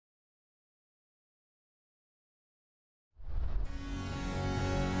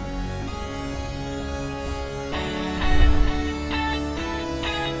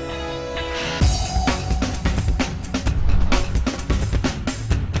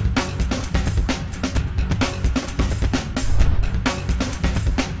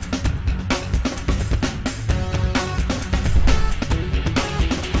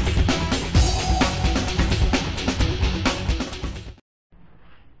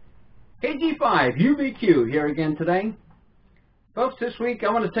KG5 UBQ here again today. Folks, this week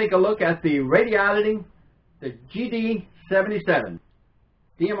I want to take a look at the Radioddity, the GD-77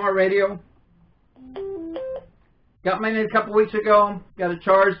 DMR radio. Got mine in a couple weeks ago, got it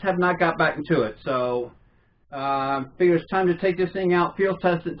charged, have not got back into it. So, figure it's time to take this thing out, field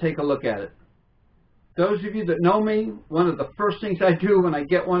test it, take a look at it. Those of you that know me, one of the first things I do when I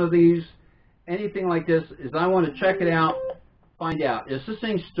get one of these, anything like this, is I want to check it out, find out, is this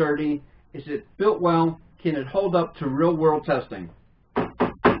thing sturdy? Is it built well? Can it hold up to real world testing?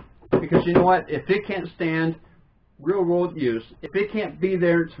 Because you know what, if it can't stand real world use, if it can't be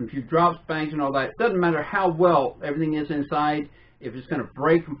there, some few drops, bangs and all that, it doesn't matter how well everything is inside, if it's going to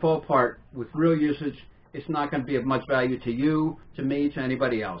break and fall apart with real usage, it's not going to be of much value to you, to me, to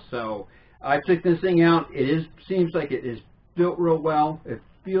anybody else. So I took this thing out. It seems like it is built real well. It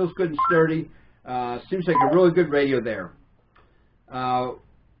feels good and sturdy. Seems like a really good radio there.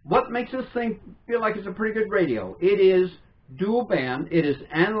 What makes this thing feel like it's a pretty good radio? It is dual band. It is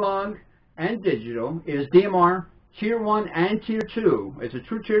analog and digital. It is DMR Tier 1 and Tier 2. It's a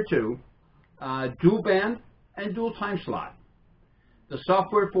true Tier 2. Dual band and dual time slot. The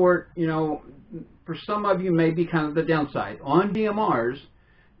software for it, you know, for some of you may be kind of the downside. On DMRs,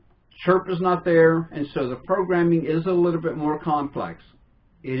 chirp is not there, and so the programming is a little bit more complex.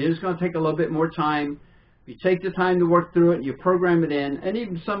 It is going to take a little bit more time. You take the time to work through it, you program it in, and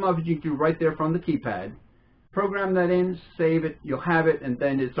even some of it you do right there from the keypad. Program that in, save it, you'll have it, and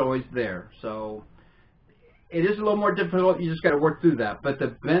then it's always there. So it is a little more difficult, you just got to work through that. But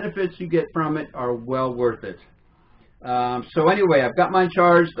the benefits you get from it are well worth it. So anyway, I've got mine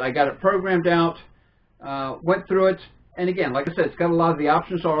charged, I got it programmed out, went through it, and again, like I said, it's got a lot of the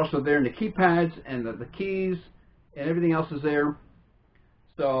options are also there in the keypads, and the keys, and everything else is there.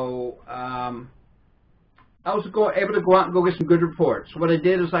 So I was able to go out and go get some good reports. What I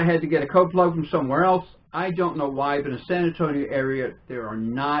did is I had to get a code plug from somewhere else. I don't know why, but in the San Antonio area, there are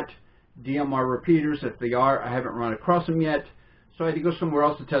not DMR repeaters. If they are, I haven't run across them yet. So I had to go somewhere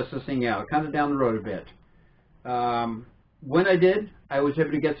else to test this thing out, kind of down the road a bit. When I did, I was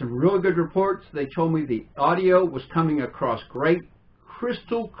able to get some really good reports. They told me the audio was coming across great,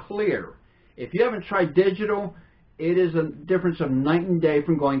 crystal clear. If you haven't tried digital, it is a difference of night and day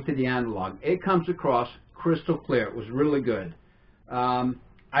from going to the analog. It comes across crystal clear. It was really good.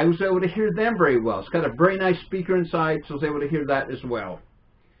 I was able to hear them very well. It's got a very nice speaker inside, so I was able to hear that as well.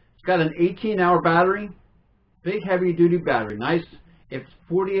 It's got an 18-hour battery, big heavy-duty battery. Nice. It's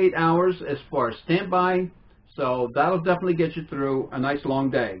 48 hours as far as standby, so that'll definitely get you through a nice long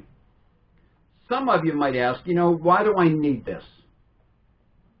day. Some of you might ask, you know, why do I need this?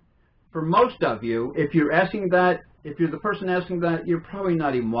 For most of you, if you're asking that, if you're the person asking that, you're probably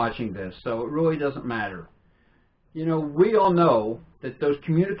not even watching this, so it really doesn't matter. You know, we all know that those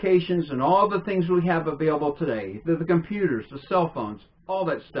communications and all the things we have available today, the computers, the cell phones, all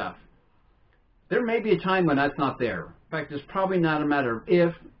that stuff, there may be a time when that's not there. In fact, it's probably not a matter of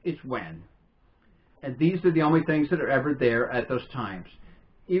if, it's when. And these are the only things that are ever there at those times.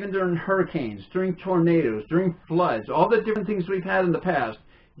 Even during hurricanes, during tornadoes, during floods, all the different things we've had in the past,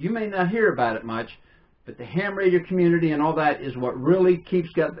 you may not hear about it much, but the ham radio community and all that is what really keeps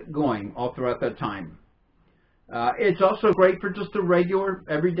going all throughout that time. It's also great for just the regular,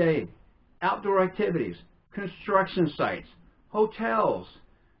 everyday, outdoor activities, construction sites, hotels,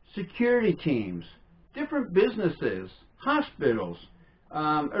 security teams, different businesses, hospitals.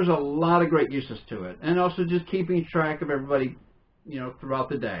 There's a lot of great uses to it, and also just keeping track of everybody, you know, throughout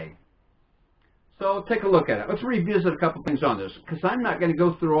the day. So take a look at it. Let's revisit a couple things on this, because I'm not going to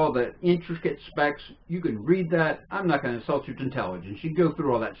go through all the intricate specs. You can read that. I'm not going to insult your intelligence. You can go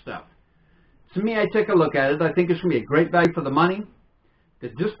through all that stuff. To me, I take a look at it. I think it's going to be a great value for the money. The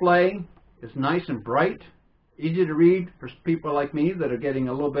display is nice and bright, easy to read for people like me that are getting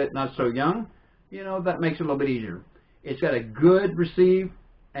a little bit not so young. You know, that makes it a little bit easier. It's got a good receive,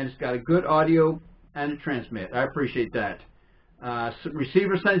 and it's got a good audio and a transmit. I appreciate that.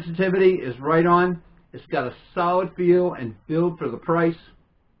 Receiver sensitivity is right on. It's got a solid feel and build for the price.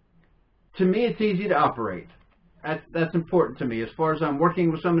 To me, it's easy to operate. That's important to me. As far as I'm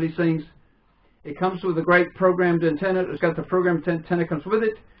working with some of these things, it comes with a great programmed antenna. It's got the programmed antenna comes with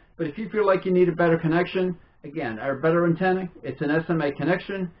it. But if you feel like you need a better connection, again, our better antenna, it's an SMA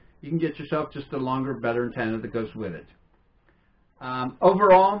connection. You can get yourself just a longer, better antenna that goes with it.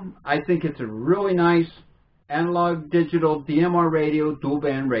 Overall, I think it's a really nice analog digital DMR radio, dual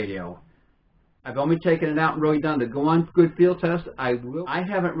band radio. I've only taken it out and really done the good field test. I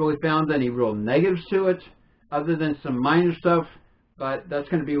haven't really found any real negatives to it other than some minor stuff, but that's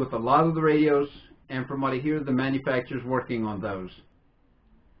going to be with a lot of the radios, and from what I hear, the manufacturer's working on those.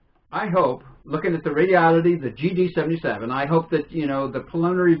 I hope, looking at the Radioddity, the GD-77, I hope that, you know, the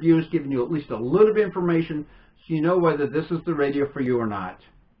preliminary review is giving you at least a little bit of information so you know whether this is the radio for you or not.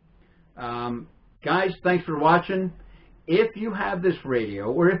 Guys, thanks for watching. If you have this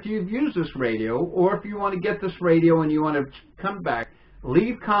radio, or if you've used this radio, or if you want to get this radio and you want to come back,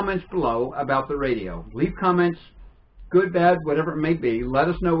 leave comments below about the radio. Leave comments, good, bad, whatever it may be. Let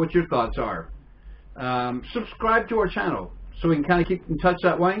us know what your thoughts are. Subscribe to our channel so we can kind of keep in touch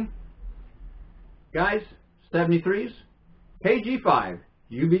that way. Guys, 73s, KG5,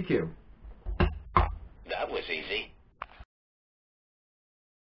 UBQ. That was easy.